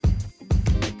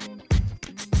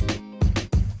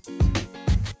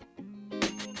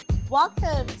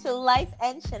Welcome to Life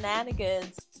and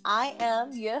Shenanigans. I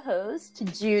am your host,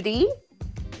 Judy.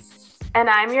 And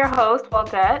I'm your host,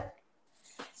 Waltette.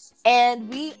 And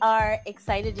we are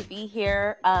excited to be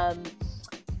here.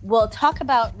 We'll talk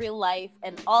about real life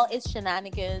and all its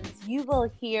shenanigans. You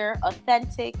will hear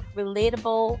authentic,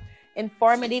 relatable,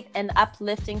 informative, and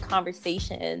uplifting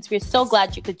conversations. We're so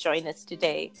glad you could join us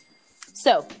today.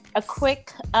 So, a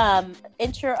quick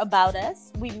intro about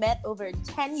us. We met over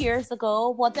 10 years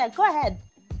ago. Waltette, go ahead.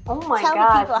 Oh my Tell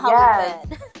gosh, the people how yes.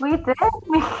 we met. We did.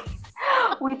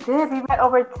 We did. We met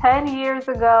over 10 years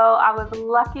ago. I was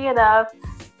lucky enough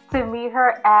to meet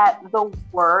her at the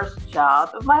worst job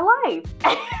of my life.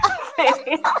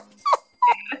 We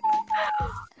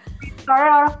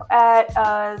started off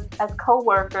as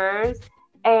co-workers,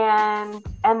 and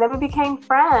then we became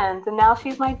friends, and now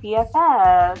she's my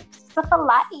BFF. She's for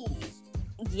life.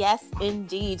 Yes,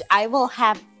 indeed. I will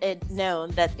have it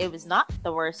known that it was not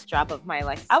the worst job of my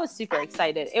life. I was super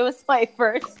excited. It was my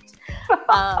first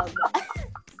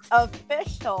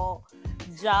official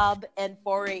job and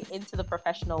foray into the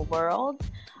professional world.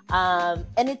 And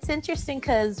it's interesting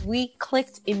because we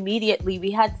clicked immediately.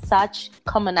 We had such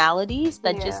commonalities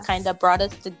that just kind of brought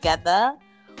us together.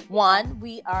 One,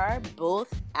 we are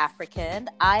both African.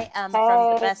 I am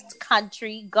from the best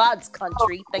country, God's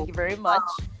country. Thank you very much.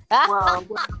 Well,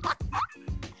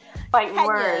 fighting Kenyan.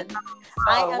 words.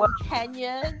 I am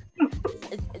Kenyan.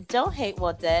 Don't hate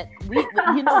Waltette.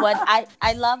 You know what?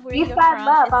 I love where East you're side from.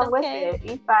 love, It's I'm okay. with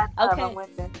it. East side love, Okay. I'm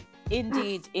with it.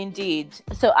 Indeed.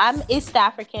 So I'm East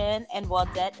African, and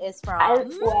Waltette is from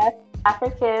West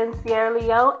African, Sierra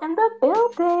Leone in the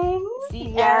building.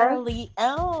 Sierra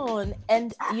Leone.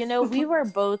 And we were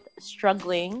both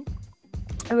struggling.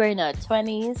 We were in our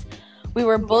 20s. We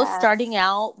were both starting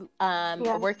out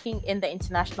working in the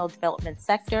international development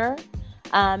sector.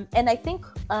 And I think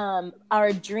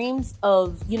our dreams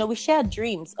of, we shared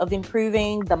dreams of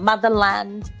improving the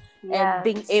motherland and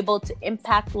being able to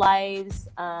impact lives.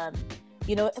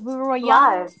 We were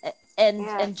young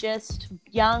and just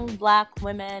young Black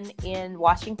women in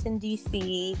Washington,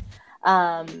 D.C.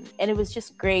 And it was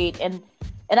just great. And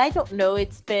I don't know,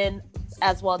 it's been,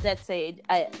 as Waltette said,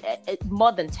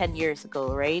 more than 10 years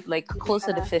ago, right? Like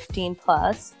closer to 15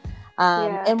 plus.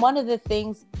 And one of the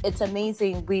things, it's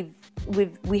amazing,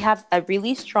 we have a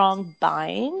really strong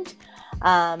bind.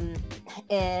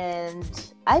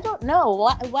 And I don't know,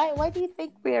 why do you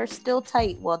think we are still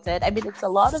tight, Waltette? I mean, it's a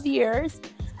lot of years.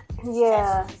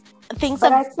 Yeah. Things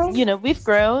have, we've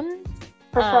grown.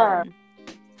 For sure.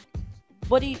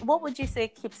 What would you say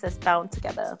keeps us bound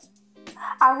together?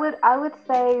 I would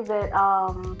say that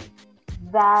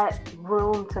that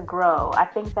room to grow. I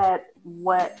think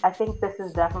this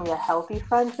is definitely a healthy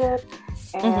friendship,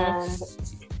 and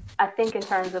I think in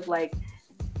terms of like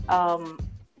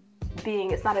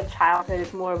it's not a childhood,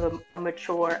 it's more of a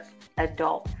mature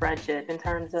adult friendship. In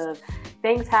terms of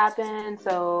things happen,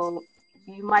 so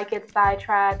you might get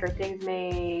sidetracked or things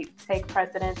may take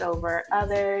precedence over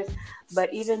others,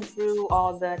 but even through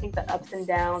all the ups and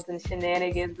downs and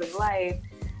shenanigans of life,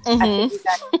 I think we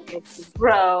got to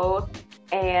grow.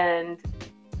 And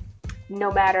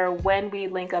no matter when we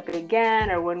link up again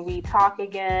or when we talk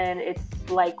again, it's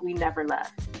like we never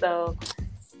left. So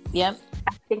yep,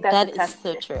 I think that is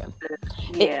so true.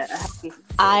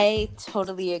 I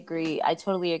totally agree.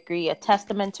 A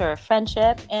testament to our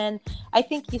friendship. And I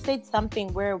think you said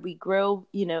something where we grow,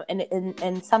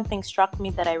 and something struck me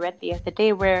that I read the other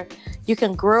day, where you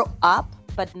can grow up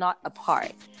but not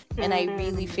apart. And I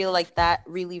really feel like that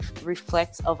really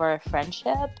reflects of our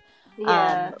friendship.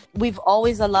 We've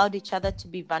always allowed each other to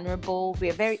be vulnerable.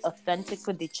 We're very authentic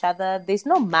with each other. There's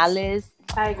no malice.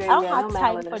 I agree. I don't have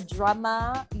time for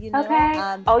drama,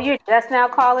 Okay. You're just now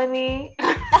calling me?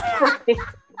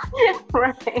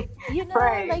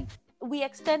 Right. Like we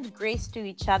extend grace to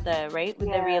each other, right?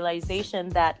 With the realization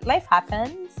that life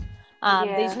happens.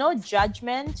 There's no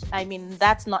judgment. I mean,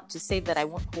 that's not to say that I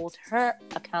won't hold her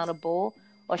accountable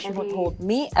or she won't hold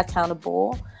me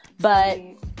accountable. But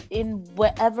in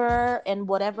whatever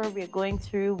we're going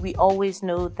through, we always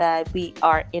know that we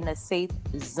are in a safe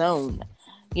zone.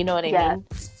 You know what I mean?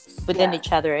 Within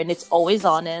each other. And it's always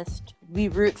honest. We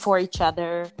root for each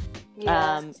other.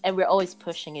 And we're always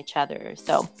pushing each other.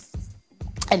 So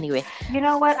anyway. You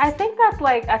know what? I think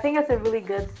it's a really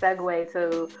good segue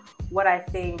to what I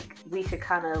think we should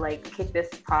kind of like kick this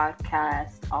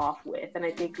podcast off with. And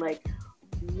I think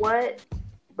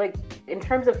in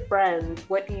terms of friends,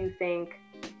 what do you think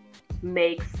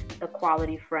makes a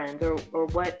quality friend, or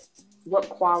what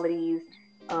qualities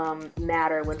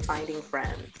matter when finding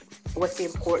friends? What's the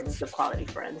importance of quality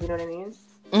friends? You know what I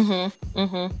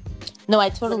mean? No, I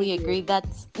totally agree.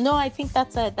 I think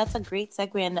that's a great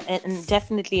segue, and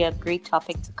definitely a great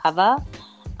topic to cover.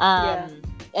 Yeah.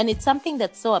 And it's something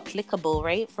that's so applicable,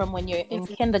 right? From when you're in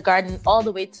kindergarten all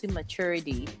the way to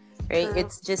maturity, right? True.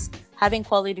 It's just having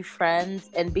quality friends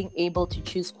and being able to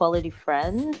choose quality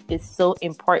friends is so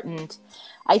important.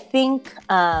 I think,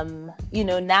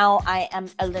 now I am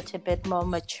a little bit more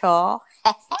mature.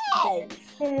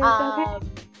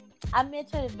 I'm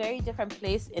at a very different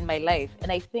place in my life. And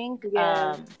I think,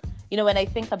 when I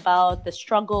think about the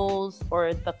struggles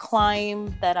or the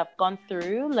climb that I've gone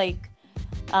through, like,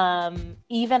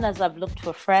 even as I've looked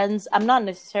for friends,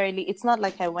 it's not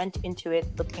like I went into it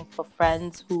looking for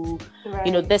friends who,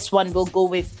 this one will go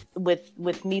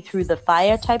with me through the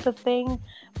fire type of thing.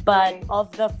 But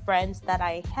of the friends that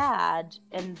I had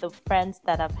and the friends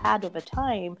that I've had over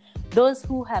time, those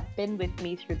who have been with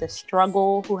me through the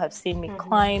struggle, who have seen me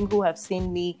climb, who have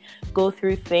seen me go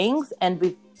through things,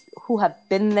 and who have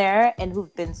been there and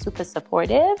who've been super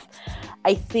supportive,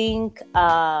 I think,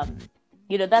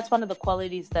 that's one of the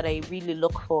qualities that I really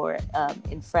look for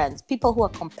in friends. People who are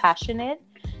compassionate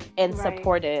and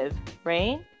supportive,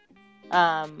 right?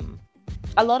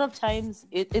 A lot of times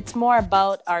it's more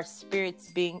about our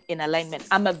spirits being in alignment.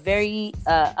 I'm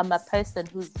a person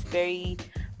who's very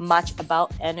much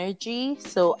about energy.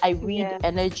 So I read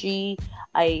energy.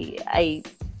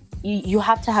 You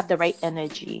have to have the right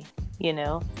energy,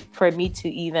 for me to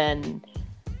even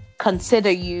consider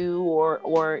you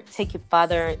or take you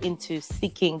further into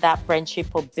seeking that friendship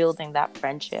or building that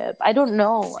friendship. I don't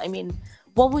know. I mean,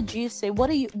 what would you say? What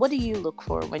do you look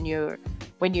for when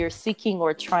you're seeking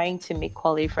or trying to make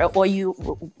quality friend, or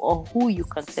who you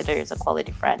consider as a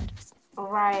quality friend?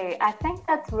 Right. I think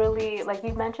that's really, like,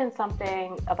 you mentioned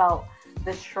something about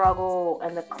the struggle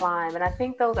and the climb, and I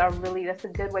think that's a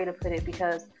good way to put it,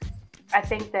 because I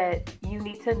think that you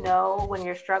need to know when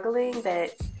you're struggling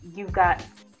that you've got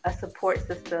a support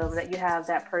system, that you have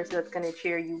that person that's going to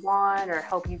cheer you on or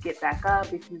help you get back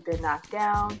up if you've been knocked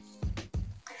down.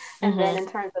 And then in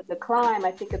terms of the climb,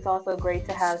 I think it's also great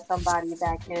to have somebody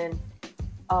that can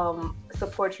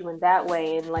support you in that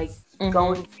way, and like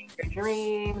going to your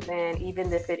dreams. And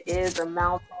even if it is a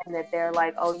mountain that they're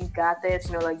like, oh, you got this,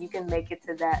 like you can make it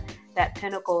to that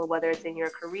pinnacle, whether it's in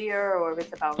your career or if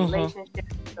it's about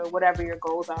relationships or whatever your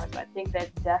goals are. So I think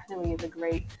that definitely is a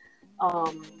great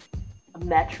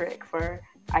metric for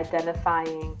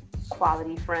identifying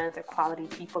quality friends or quality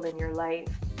people in your life.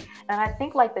 And I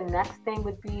think like the next thing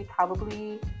would be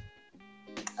probably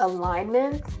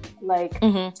alignment. Like,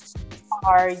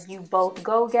 are you both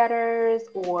go-getters,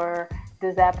 or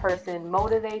does that person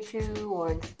motivate you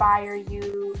or inspire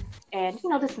you and,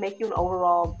 just make you an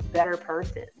overall better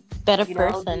person? Yep.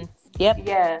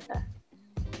 Yeah.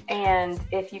 And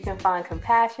if you can find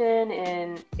compassion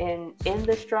in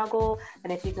the struggle,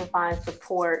 and if you can find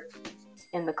support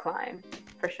in the climb,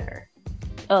 for sure.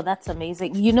 Oh, that's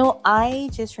amazing. I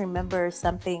just remember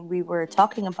something we were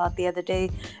talking about the other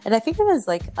day, and I think it was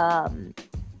like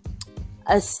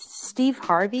a Steve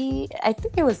Harvey. I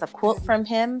think it was a quote from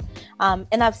him.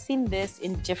 And I've seen this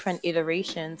in different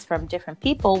iterations from different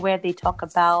people where they talk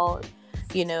about,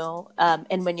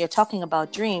 and when you're talking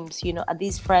about dreams, are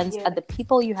these friends, are the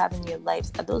people you have in your lives,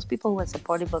 are those people who are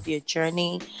supportive of your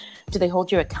journey? Do they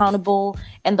hold you accountable?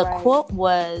 And the quote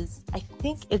was, I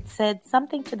think it said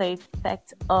something to the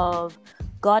effect of,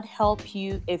 God help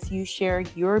you if you share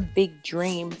your big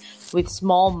dream with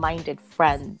small-minded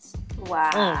friends.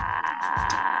 Wow.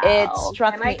 It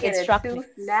struck me. It struck me.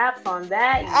 Snaps on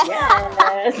that.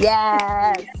 Yes.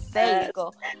 Yes. There you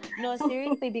go. No,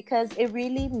 seriously, because it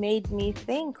really made me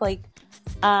think, like,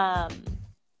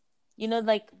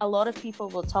 like a lot of people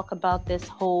will talk about this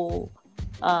whole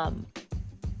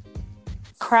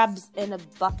crabs in a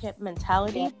bucket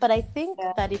mentality, but I think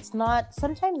that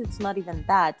sometimes it's not even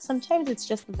that. Sometimes it's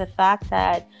just the fact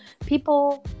that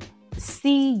people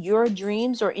see your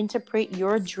dreams or interpret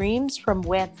your dreams from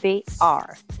where they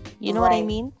are. You know what I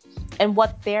mean? And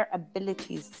what their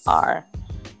abilities are.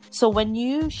 So when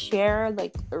you share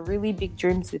like really big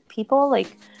dreams with people,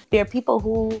 like there are people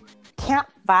who can't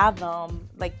fathom,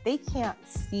 like they can't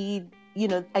see,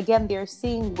 again, they're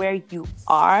seeing where you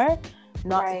are,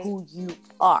 not who you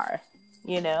are,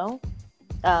 in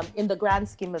the grand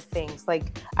scheme of things.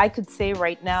 Like I could say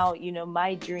right now,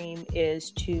 my dream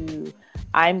is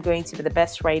I'm going to be the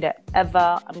best writer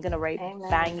ever. I'm going to write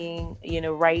banging,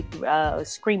 write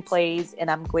screenplays,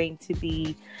 and I'm going to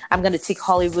take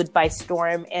Hollywood by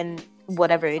storm and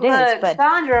whatever it is. But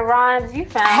Sandra Rhimes, you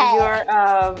found your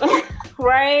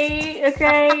right,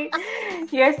 okay.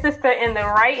 Your sister in the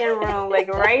writing room, like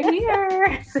right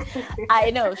here.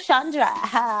 I know, Chandra.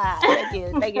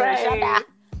 Thank you, right. Chandra.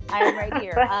 I'm right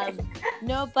here. Right.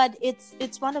 No, but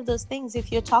it's one of those things.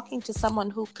 If you're talking to someone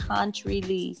who can't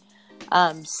really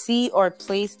see or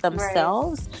place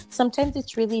themselves, right. Sometimes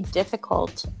it's really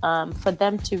difficult for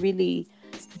them to really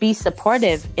be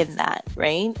supportive in that,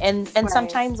 right? And right.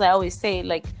 Sometimes I always say,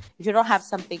 like, if you don't have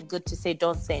something good to say,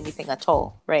 don't say anything at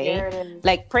all, right?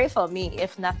 Like, pray for me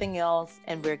if nothing else,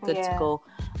 and we're good to go.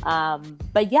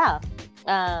 But yeah,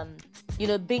 you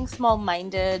know, being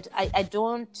small-minded, I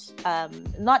don't,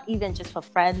 not even just for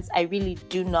friends, I really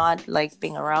do not like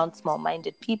being around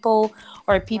small-minded people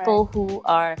or people right. who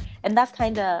are, and that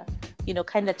kind of, you know,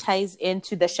 kind of ties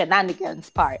into the shenanigans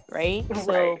part, right?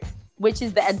 So, which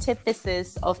is the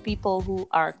antithesis of people who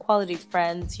are quality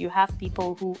friends. You have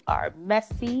people who are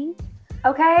messy.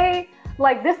 Okay?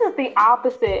 Like, this is the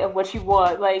opposite of what you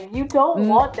want. Like, you don't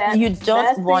want that. You don't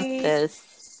messy... want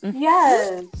this.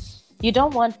 Yes. You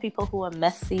don't want people who are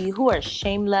messy, who are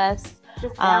shameless.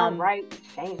 Just downright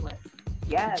shameless.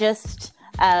 Yes. Just,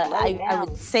 I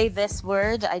would say this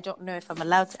word. I don't know if I'm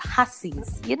allowed to.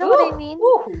 Hussies. You know what I mean?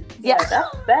 Ooh. Yeah,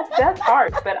 that's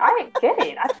harsh, but I get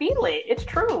it. I feel it. It's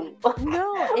true.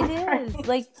 No, it is.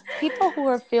 Like, people who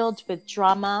are filled with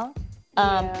drama,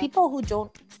 people who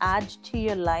don't add to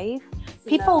your life,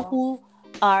 people who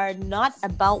are not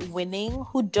about winning,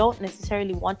 who don't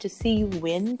necessarily want to see you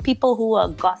win, people who are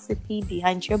gossipy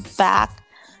behind your back,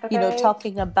 you know,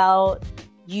 talking about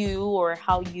you or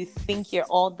how you think you're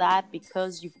all that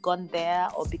because you've gone there,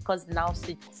 or because now,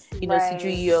 you know,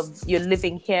 Siju, you're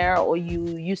living here, or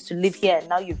you used to live here and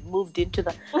now you've moved into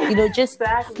the, you know, just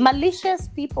malicious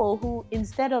people who,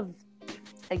 instead of,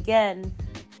 again,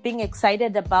 being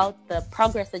excited about the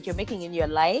progress that you're making in your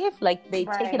life, like, they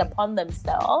take it upon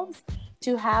themselves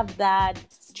to have that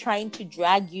trying to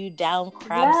drag you down,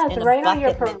 crabs in a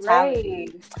bucket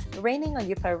mentality. Raining on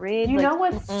your parade. You know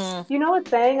what? You know what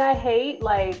saying I hate?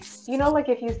 Like, you know, like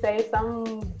if you say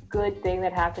some good thing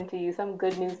that happened to you, some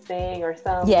good news thing, or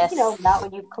some, you know,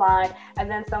 mountain you climbed, and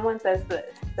then someone says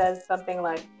something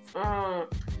like,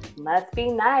 "Must be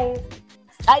nice."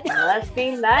 Must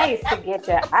be nice to get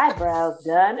your eyebrows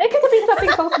done. It could be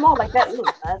something so small like that. Ooh,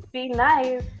 must be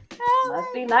nice.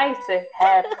 Must be nice to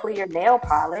have clear nail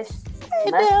polish.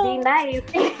 Must be nice.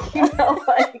 like, oh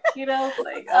my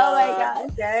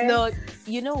God. Okay. No,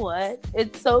 you know what?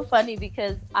 It's so funny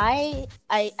because I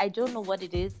don't know what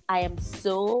it is. I am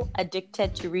so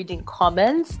addicted to reading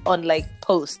comments on, like,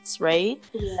 posts, right?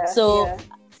 Yeah,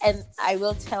 and I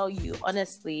will tell you,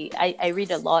 honestly, I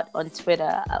read a lot on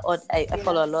Twitter. I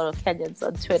follow a lot of Kenyans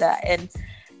on Twitter. And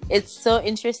it's so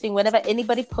interesting whenever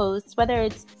anybody posts, whether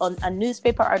it's on a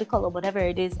newspaper article or whatever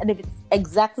it is, and if it's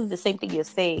exactly the same thing you're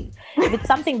saying, if it's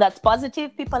something that's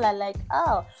positive, people are like,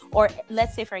 oh, or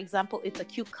let's say, for example, it's a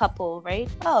cute couple, right?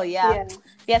 Oh, yeah,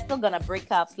 they're still gonna break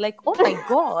up. Like, oh my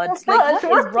God, like,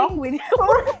 what is wrong with you?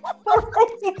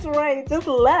 It's right, just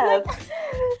laugh.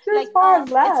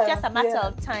 It's just a matter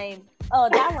of time. Oh,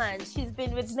 that one, she's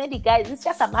been with many guys. It's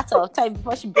just a matter of time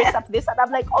before she breaks up this. And I'm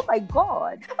like, oh my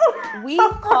God. We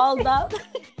called them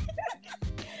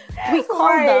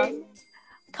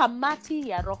Kamati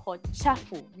ya Roho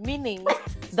Chafu, meaning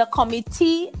the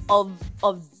committee of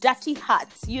dirty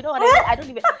hearts. You know what I mean? I don't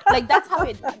even, like, that's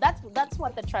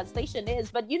what the translation is.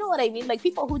 But you know what I mean? Like,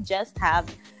 people who just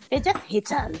they're just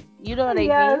hitters. You know what I mean?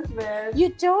 Man.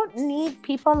 You don't need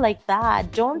people like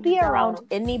that. Don't be around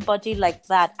anybody like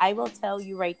that. I will tell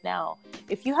you right now,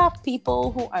 if you have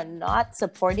people who are not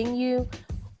supporting you,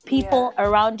 people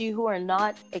around you who are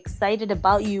not excited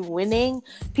about you winning,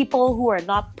 people who are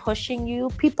not pushing you,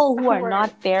 people who are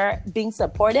not there being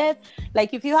supportive,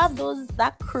 like, if you have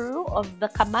that crew of the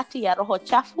Kamati ya Roho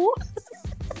Chafu,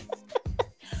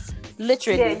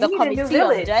 literally, the committee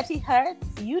of dirty hearts,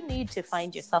 you need to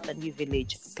find yourself a new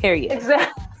village, period.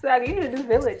 Exactly. You need a new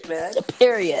village, man.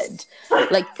 Period.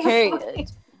 Like,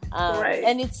 period.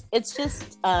 And it's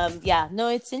just,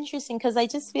 it's interesting because I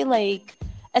just feel like,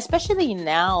 especially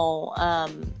now,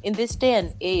 in this day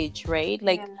and age, right?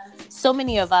 Like, so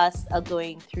many of us are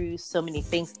going through so many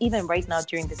things, even right now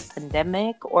during this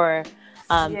pandemic, or,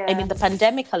 I mean, the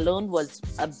pandemic alone was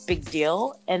a big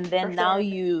deal. And then now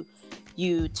you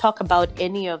talk about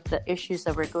any of the issues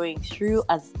that we're going through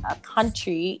as a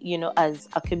country, you know, as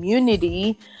a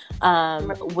community,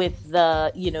 with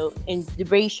the, you know, the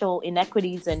racial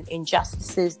inequities and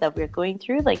injustices that we're going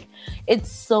through. Like, it's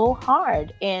so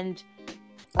hard. And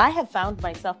I have found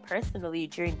myself personally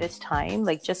during this time,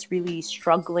 like just really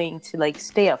struggling to like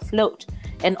stay afloat.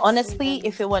 And honestly,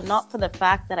 if it were not for the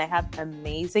fact that I have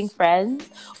amazing friends,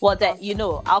 well, that, you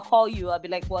know, I'll call you, I'll be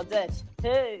like, well, that,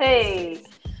 Hey.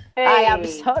 I am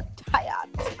so tired.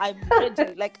 I'm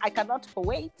ready. Like, I cannot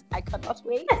wait. I cannot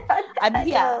wait. I'm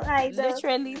here,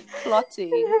 literally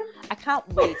plotting. I can't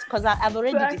wait because I've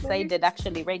already decided,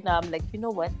 actually, right now, I'm like, you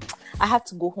know what? I have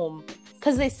to go home.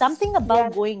 Because there's something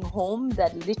about going home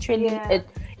that literally, it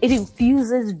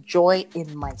infuses joy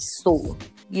in my soul,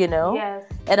 you know? Yes.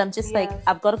 And I'm just like,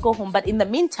 I've got to go home. But in the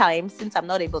meantime, since I'm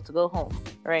not able to go home,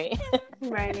 right?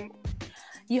 Right.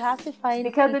 You have to find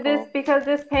because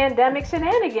this pandemic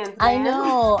shenanigans, man.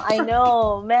 I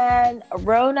know, man.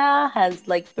 Rona has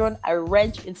like thrown a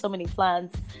wrench in so many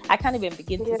plans. I can't even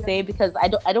begin to say because I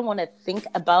don't want to think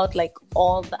about like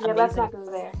all the amazing. Let's not go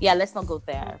there. Yeah, let's not go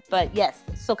there. But yes,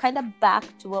 so kind of back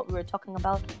to what we were talking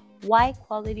about. Why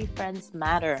quality friends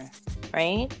matter,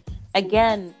 right?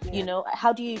 Again, you know,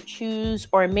 how do you choose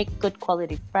or make good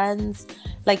quality friends?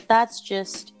 Like that's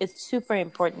just, it's super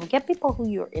important. Get people who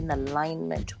you're in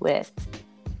alignment with,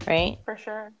 right? For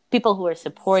sure. People who are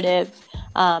supportive.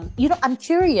 You know, I'm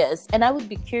curious, and I would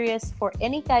be curious for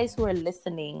any guys who are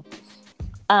listening.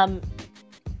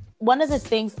 One of the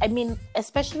things, I mean,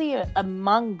 especially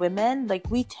among women,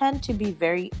 like we tend to be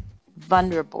very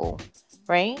vulnerable,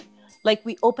 right? Like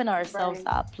we open ourselves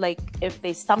up. Like if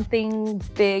there's something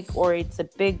big or it's a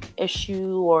big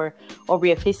issue or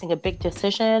we are facing a big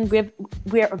decision,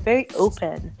 we are very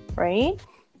open, right?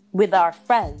 With our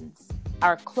friends,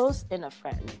 our close inner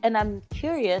friends. And I'm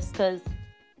curious because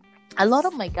a lot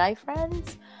of my guy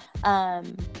friends,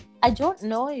 I don't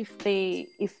know if they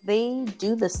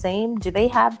do the same. Do they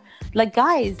have, like,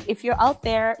 guys, if you're out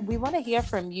there, we want to hear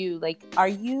from you. Like,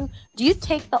 do you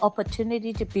take the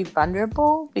opportunity to be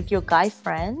vulnerable with your guy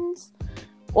friends?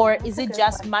 Or is it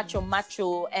just macho,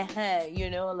 you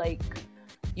know, like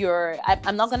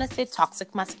I'm not going to say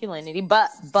toxic masculinity,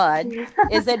 but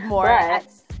is it more,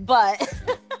 but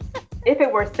if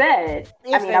it were said,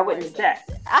 I wouldn't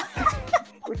object.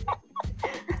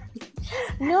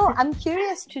 No, I'm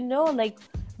curious to know, like,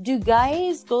 do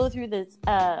guys go through this,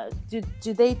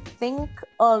 do they think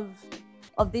of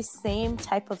these same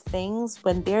type of things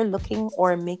when they're looking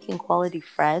or making quality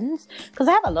friends? Because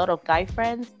I have a lot of guy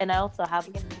friends, and I also have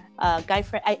guy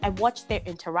friend. I watch their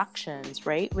interactions,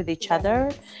 right, with each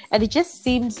other, and it just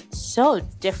seems so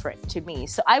different to me.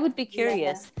 So I would be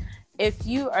curious. If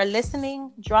you are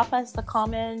listening, drop us a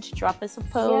comment, drop us a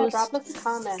post, drop us a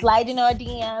comment, slide in our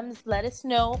DMs, let us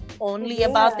know only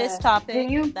about this topic.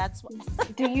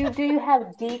 Do you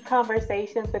have deep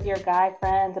conversations with your guy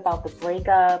friends about the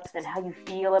breakups and how you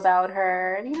feel about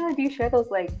her? And, you know, do you share those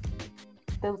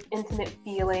intimate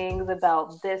feelings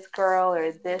about this girl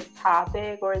or this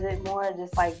topic, or is it more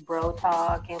just like bro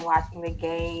talk and watching the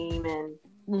game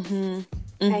and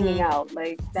hanging out?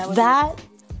 Like that.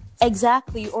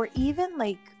 Exactly. Or even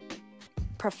like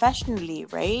professionally,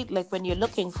 right? Like when you're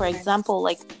looking, for example,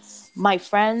 like my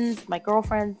friends, my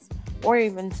girlfriends, or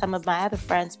even some of my other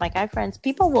friends, my guy friends,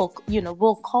 people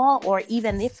will call, or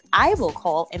even if I will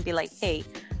call and be like, hey,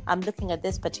 I'm looking at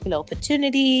this particular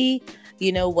opportunity.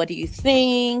 You know, what do you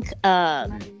think?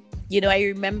 You know, I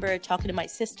remember talking to my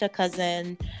sister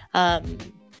cousin,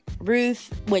 Ruth,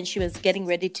 when she was getting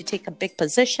ready to take a big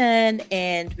position,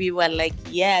 and we were like,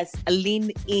 yes,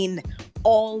 lean in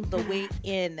all the way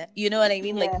in, you know what I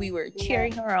mean? Like we were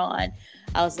cheering her on.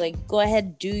 I was like, go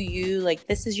ahead, do you, like,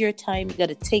 this is your time, you got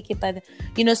to take it by the,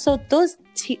 you know, so those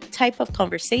type of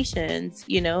conversations,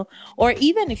 you know, or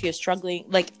even if you're struggling,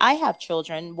 like I have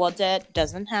children, Wadette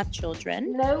doesn't have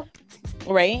children. Nope.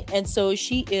 Right? And so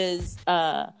she is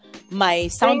my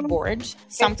soundboard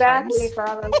sometimes. Exactly, for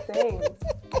all those things.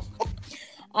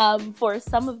 For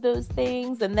some of those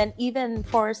things, and then even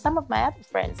for some of my other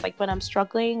friends, like when I'm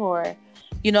struggling, or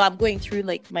you know, I'm going through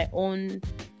like my own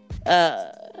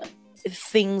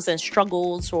things and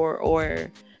struggles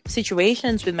or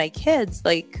situations with my kids,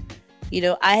 like, you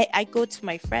know, I go to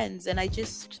my friends, and I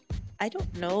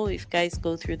don't know if guys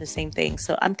go through the same thing.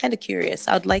 So I'm kind of curious.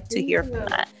 I would like to hear from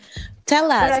that. Tell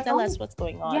us what's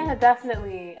going on. Yeah,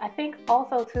 definitely. I think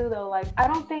also too, though, like I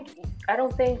don't think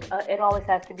it always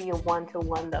has to be a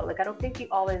 1-to-1 though. Like I don't think you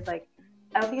always I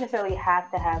don't think you necessarily have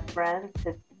to have friends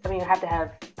you have to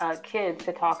have kids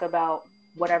to talk about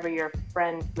whatever your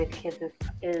friend with kids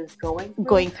is going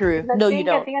through. No, you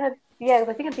don't. Because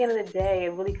I think at the end of the day,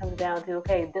 it really comes down to,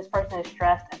 okay, this person is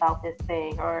stressed about this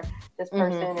thing, or this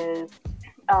person is,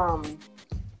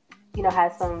 you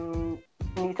know,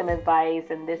 needs some advice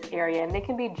in this area. And they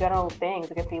can be general things.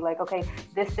 It can be like, okay,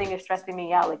 this thing is stressing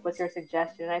me out. Like, what's your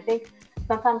suggestion? And I think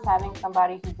sometimes having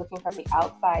somebody who's looking from the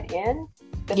outside in,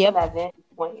 just from that vantage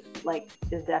point, like,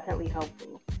 is definitely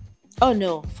helpful. Oh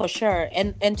no, for sure.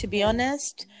 And to be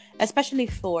honest, especially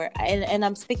and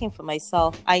I'm speaking for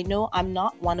myself, I know I'm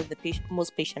not one of the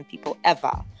most patient people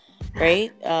ever,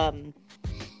 right?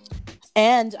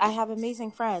 And I have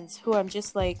amazing friends who I'm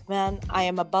just like, man, I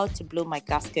am about to blow my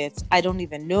gaskets. I don't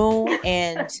even know,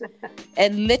 and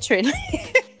literally.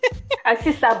 I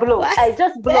sister blow. I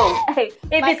just blow. Hey,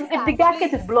 if the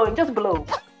gasket is blowing, just blow.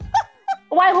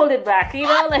 Why hold it back? You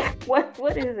know, like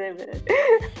what is it, man?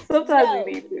 Sometimes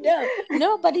we need to.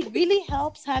 No, but it really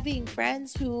helps having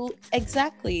friends who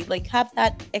exactly like have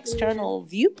that external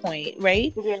viewpoint,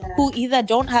 right? Yeah. Who either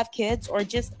don't have kids or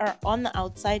just are on the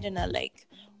outside and are like,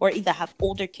 or either have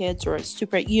older kids or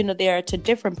super, they are at a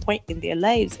different point in their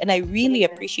lives. And I really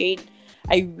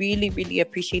really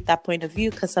appreciate that point of view,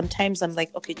 because sometimes I'm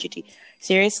like, okay, Judy,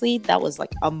 seriously, that was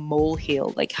like a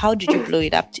molehill. Like, how did you blow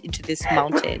it up into this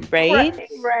mountain, right?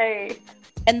 Right.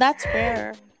 And that's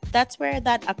where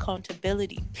that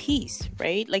accountability piece,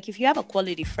 right? Like, if you have a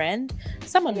quality friend,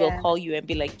 someone will call you and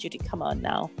be like, Judy, come on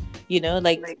now,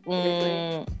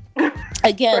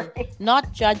 again,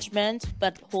 not judgment,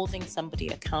 but holding somebody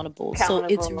accountable. So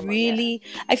it's really,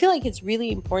 I feel like it's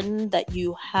really important that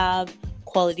you have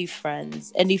quality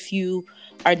friends. And if you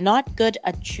are not good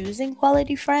at choosing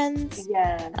quality friends,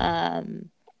 and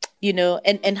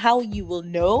how you will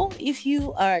know if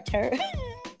you are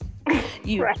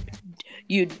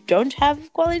you don't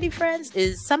have quality friends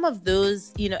is some of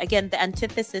those, again, the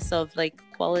antithesis of like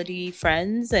quality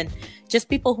friends, and just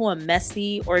people who are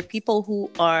messy, or people who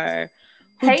are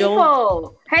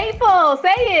hateful.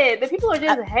 Say it. The people are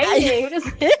just hating. Just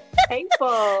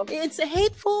hateful. It's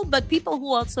hateful, but people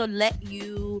who also let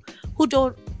you, who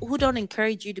don't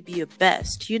encourage you to be your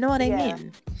best. You know what I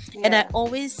mean? Yeah. And I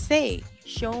always say,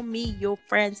 show me your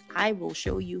friends, I will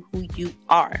show you who you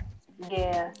are.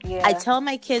 Yeah. I tell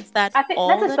my kids that I think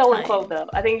all that's a stolen time. quote, though.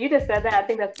 I think you just said that. I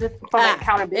think that's just from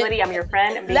accountability. I'm your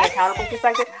friend and being accountable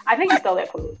perspective. I think you stole that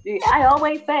quote. I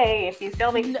always say, if you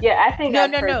stole me, I think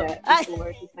I've heard that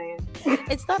before. Just saying.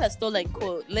 It's not a stolen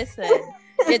quote. Listen,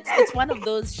 it's one of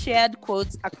those shared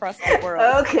quotes across the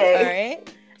world. Okay.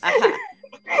 All right.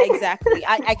 Exactly.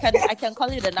 I can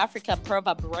call it an African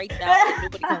proverb right now, and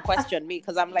nobody can question me,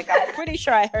 because I'm pretty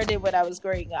sure I heard it when I was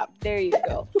growing up. There you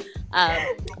go.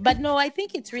 But no, I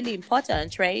think it's really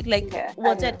important, right? Like,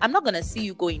 I'm not gonna see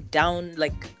you going down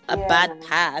like a bad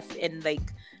path, and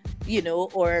like,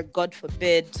 or God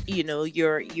forbid,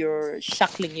 you're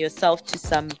shackling yourself to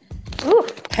some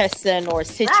person or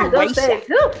situation.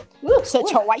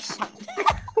 Situation.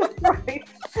 Right.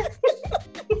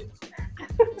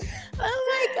 Oh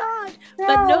my God.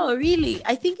 But no, really,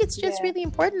 I think it's just really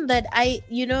important that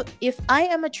if I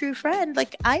am a true friend,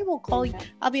 like, I will call you.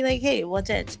 I'll be like, hey,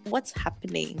 what's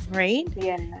happening, right?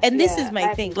 Yeah. And this is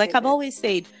my thing. Like, I've always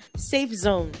said, safe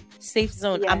zone.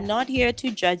 Yeah. I'm not here to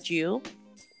judge you.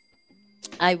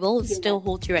 I will still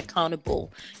hold you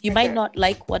accountable. You might not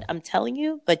like what I'm telling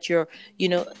you, but you're,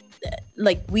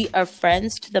 like, we are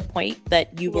friends to the point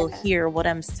that you will hear what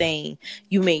I'm saying.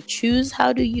 You may choose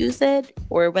how to use it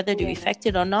or whether to affect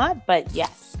it or not, but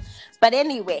yes. But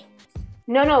anyway.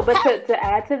 No, but to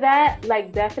add to that,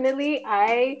 like, definitely,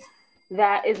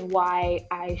 that is why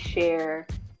I share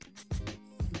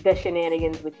the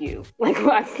shenanigans with you. Like,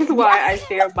 that's why I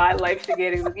share my life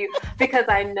shenanigans with you, because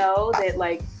I know that,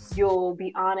 like, you'll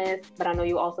be honest, but I know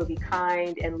you'll also be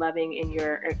kind and loving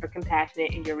or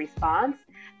compassionate in your response.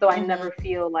 So I never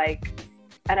feel less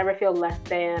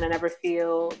than. I never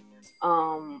feel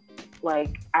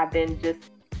like I've been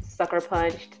just sucker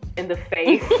punched in the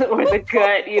face or the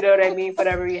gut, you know what I mean?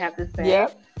 Whatever you have to say.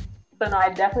 Yep. So no, I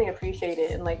definitely appreciate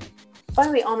it. And like,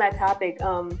 finally on that topic,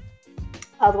 I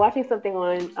was watching something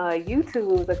on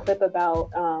YouTube. It was a clip about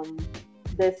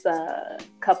this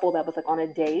couple that was like on a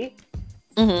date.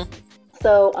 Mm-hmm.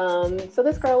 So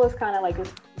this girl was kind of like,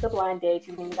 it's a blind date.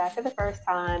 She's meeting back for the first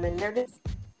time, and they're just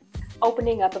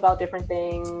opening up about different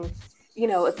things.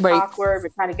 It's awkward. We're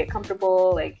trying to get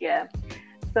comfortable. Like, yeah.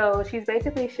 So she's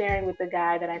basically sharing with the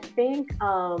guy that I think,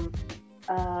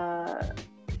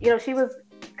 she was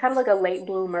kind of like a late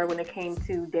bloomer when it came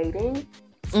to dating.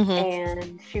 Mm-hmm.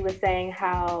 And she was saying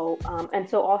how, and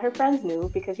so all her friends knew,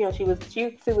 because, she was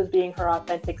being her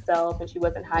authentic self, and she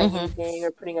wasn't hiding anything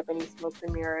or putting up any smokes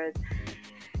and mirrors.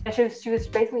 And she was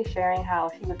basically sharing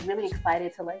how she was really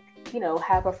excited to, like,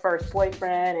 have a first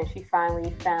boyfriend, and she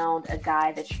finally found a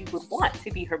guy that she would want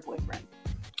to be her boyfriend.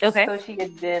 Okay. So she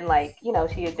had been like,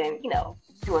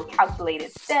 doing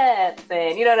calculated steps,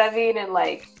 and you know what I mean, and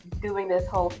like doing this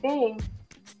whole thing.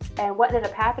 And what ended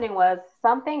up happening was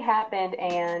something happened,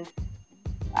 and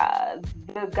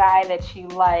the guy that she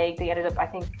liked, they ended up, I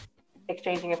think,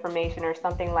 exchanging information or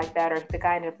something like that, or the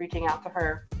guy ended up reaching out to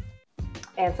her.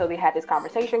 And so they had this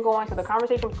conversation going. So the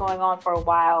conversation was going on for a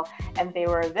while, and they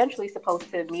were eventually supposed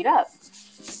to meet up.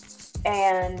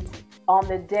 And on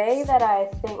the day that I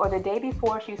think, or the day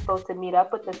before she was supposed to meet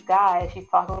up with this guy, she's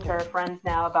talking to her friends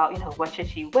now about, what should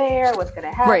she wear? What's going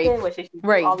to happen? Right. What should she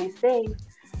do? All these things.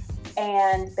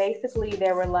 And basically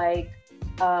they were like,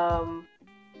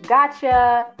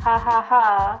 gotcha, ha ha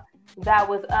ha. That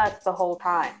was us the whole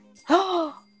time.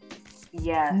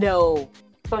 Yeah. No.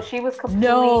 So she was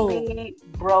completely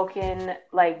broken,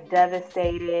 like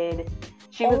devastated.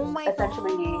 She was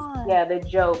essentially, the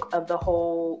joke of the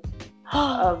whole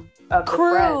of the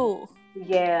crew.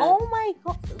 Yeah. Oh my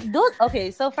God. Okay,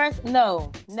 so first,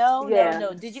 no.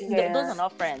 Did you? Yeah. Those are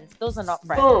not friends. Those are not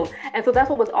friends. Boom. And so that's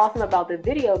what was awesome about the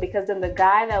video, because then the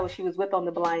guy that she was with on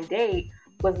the blind date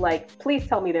was like, please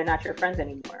tell me they're not your friends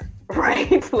anymore.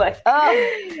 Right? Like,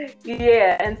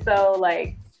 yeah. And so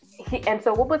like,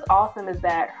 so what was awesome is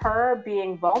that her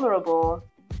being vulnerable,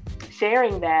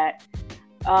 sharing that,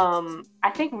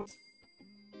 I think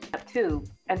too.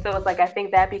 And so it's like, I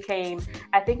think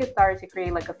it started to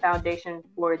create like a foundation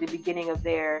for the beginning of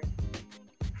their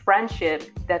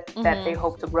friendship that they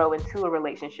hope to grow into a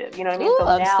relationship. You know what I mean? So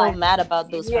I'm so mad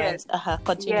about those friends.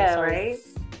 Continue. Yeah, sorry. Right?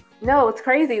 No, it's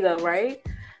crazy though, right?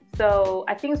 So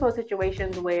I think it's one of those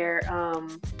situations where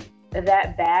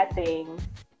that bad thing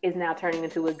is now turning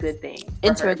into a good thing.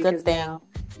 Into a good thing. Now,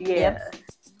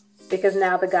 because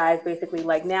now the guy's basically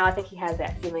like, now I think he has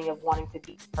that feeling of wanting to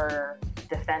be her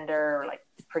defender, or like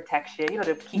protection,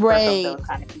 to keep her from those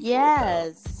kind of people.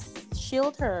 Yes. So.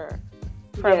 Shield her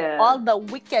from all the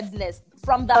wickedness,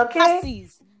 from the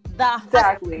hussies. The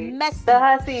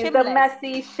hussies, the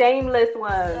messy, shameless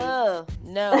ones.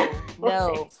 No.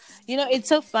 It's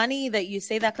so funny that you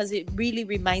say that, because it really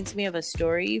reminds me of a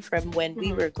story from when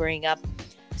we were growing up.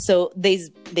 So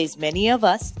there's many of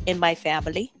us in my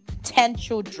family, 10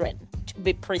 children to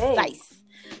be precise. Hey.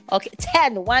 Okay,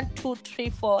 10, 1, 2, 3,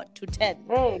 4 to 10.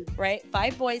 Hey. Right?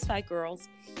 5 boys, 5 girls.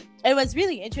 It was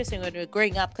really interesting when we were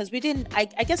growing up, because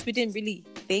I guess we didn't really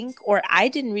think, or I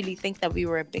didn't really think that we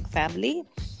were a big family.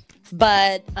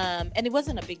 But, and it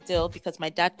wasn't a big deal because my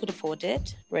dad could afford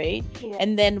it, right? Yeah.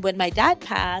 And then when my dad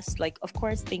passed, like, of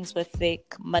course, things were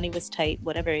thick, money was tight,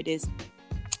 whatever it is.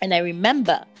 And I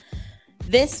remember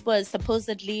this was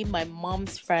supposedly my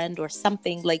mom's friend or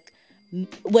something. Like,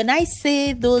 when I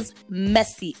say those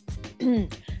messy,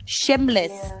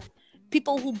 shameless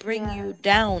people who bring you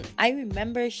down, I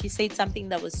remember she said something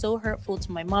that was so hurtful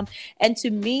to my mom. And to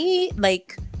me,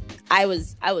 like, I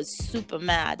was super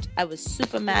mad.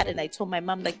 And I told my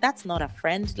mom, like, that's not a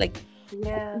friend. Like,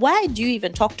 why do you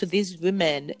even talk to these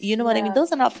women? You know what I mean?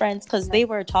 Those are not friends, because they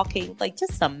were talking like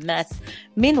just some mess.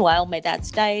 Meanwhile, my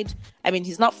dad's died. I mean,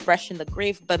 he's not fresh in the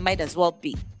grave, but might as well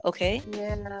be. Okay.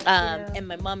 And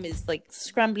my mom is like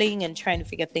scrambling and trying to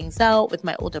figure things out with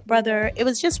my older brother. It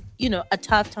was just, a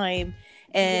tough time.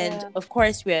 And of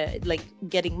course, we're like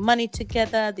getting money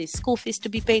together. There's school fees to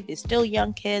be paid. There's still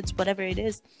young kids, whatever it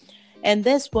is. And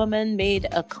this woman made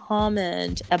a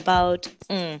comment about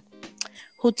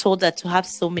who told her to have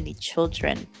so many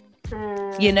children.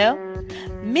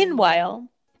 Meanwhile,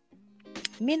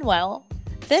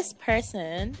 this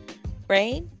person,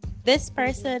 right? This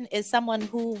person is someone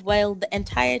who, while the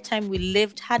entire time we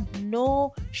lived, had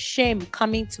no shame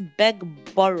coming to beg,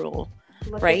 borrow,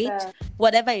 right?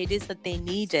 Whatever it is that they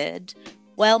needed.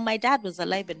 Well, my dad was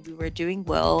alive and we were doing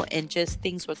well and just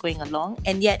things were going along.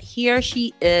 And yet here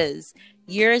she is,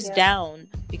 years down,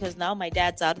 because now my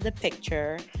dad's out of the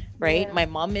picture, right? My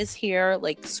mom is here,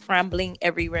 like, scrambling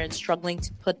everywhere and struggling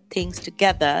to put things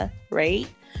together, right?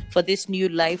 For this new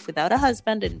life without a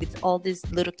husband and with all these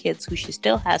little kids who she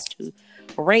still has to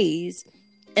raise.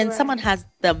 And someone has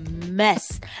the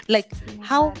mess. Like,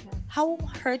 how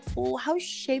hurtful, how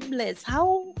shameless,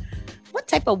 what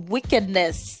type of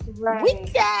wickedness,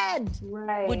 wicked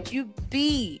would you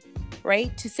be,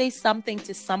 right? To say something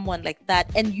to someone like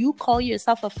that, and you call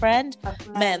yourself a friend?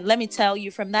 Man, let me tell you,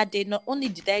 from that day, not only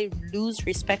did I lose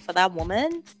respect for that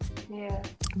woman,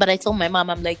 but I told my mom,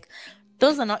 I'm like,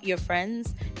 those are not your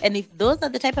friends. And if those are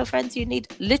the type of friends you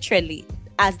need, literally,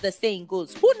 as the saying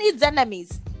goes, who needs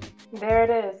enemies? There it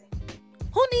is.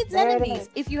 Who needs enemies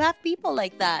if you have people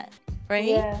like that,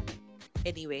 right?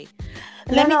 anyway.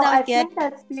 No, no, I think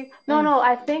that speaks. No,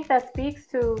 I think that speaks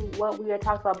to what we had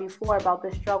talked about before about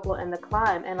the struggle and the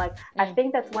climb, and like I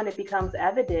think that's when it becomes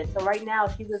evident. So right now,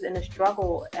 she was in a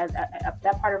struggle, as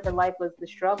that part of her life was the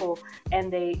struggle,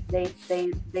 and they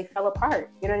fell apart.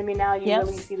 You know what I mean? Now you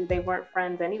really see that they weren't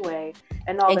friends anyway,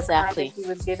 and all the time that he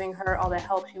was giving her, all the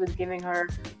help she was giving her.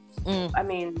 I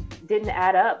mean, didn't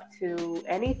add up to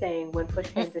anything when push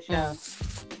came to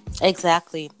shove.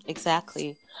 Exactly.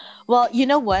 Well, you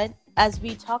know what? As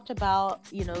we talked about,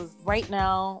 right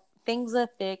now things are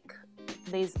thick.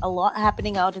 There's a lot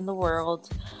happening out in the world.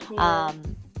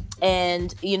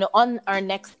 And on our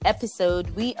next episode,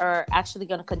 we are actually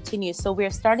going to continue. So we're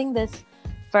starting this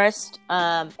first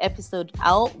episode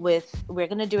out we're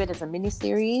going to do it as a mini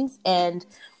series, and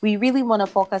we really want to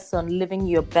focus on living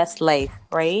your best life,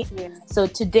 right? So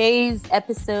today's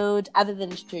episode, other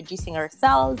than introducing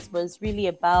ourselves, was really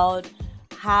about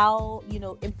how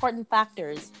important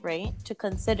factors, right, to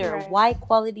consider, why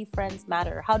quality friends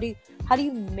matter. How do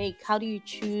you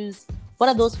choose, what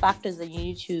are those factors that you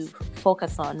need to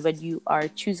focus on when you are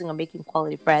choosing or making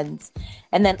quality friends?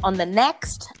 And then on the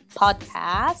next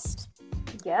podcast,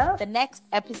 the next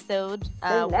episode,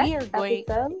 we're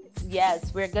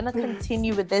going to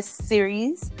continue with this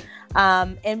series,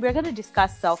 and we're going to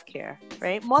discuss self-care,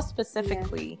 right? More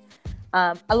specifically,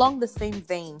 along the same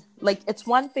vein. Like, it's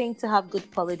one thing to have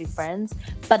good quality friends,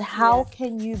 but how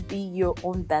can you be your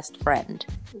own best friend?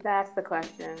 That's the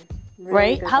question. Really,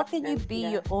 right? How can you be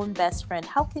your own best friend?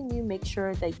 How can you make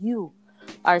sure that you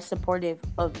are supportive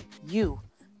of you?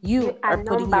 You are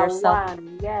putting yourself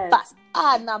first.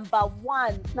 Number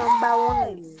one.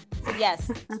 Yes.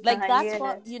 Like, that's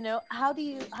what, how do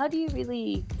you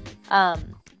really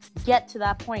get to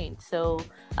that point? So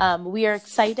we are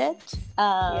excited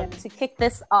to kick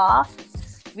this off.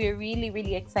 We're really,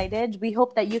 really excited. We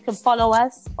hope that you can follow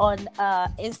us on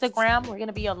Instagram. We're going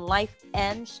to be on Life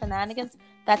and Shenanigans.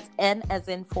 That's N as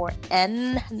in for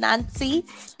N, Nancy.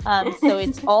 So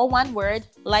it's all one word,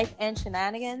 Life and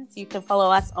Shenanigans. You can follow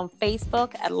us on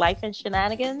Facebook at Life and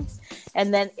Shenanigans.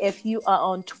 And then if you are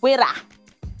on Twitter,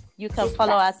 you can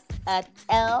follow us at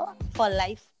L for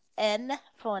Life, N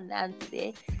for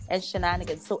Nancy, and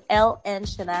Shenanigans. So L and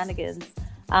Shenanigans.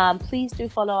 Please do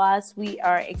follow us. We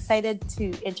are excited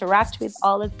to interact with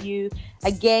all of you.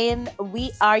 Again,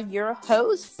 we are your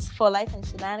hosts for Life and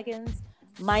Shenanigans.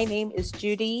 My name is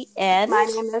Judy, and my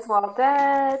name is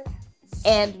Walter.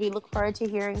 And we look forward to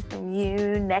hearing from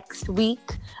you next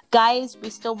week. Guys,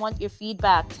 we still want your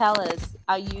feedback. Tell us.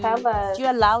 Do you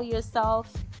allow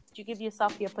yourself, do you give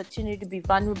yourself the opportunity to be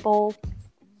vulnerable?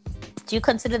 Do you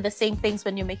consider the same things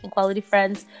when you're making quality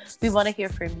friends? We want to hear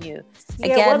from you.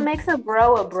 Again, what makes a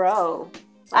bro a bro?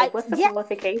 Like, what's the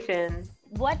qualification?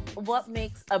 What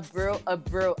makes a bro a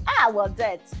bro? Well,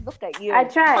 that's, look at you. I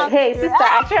tried. Hey, sister,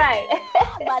 I tried.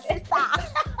 My sister.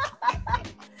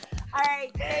 All right.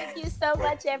 Thank you so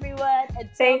much, everyone. Until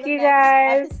thank the you,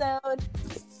 next guys. episode.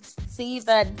 See you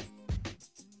then.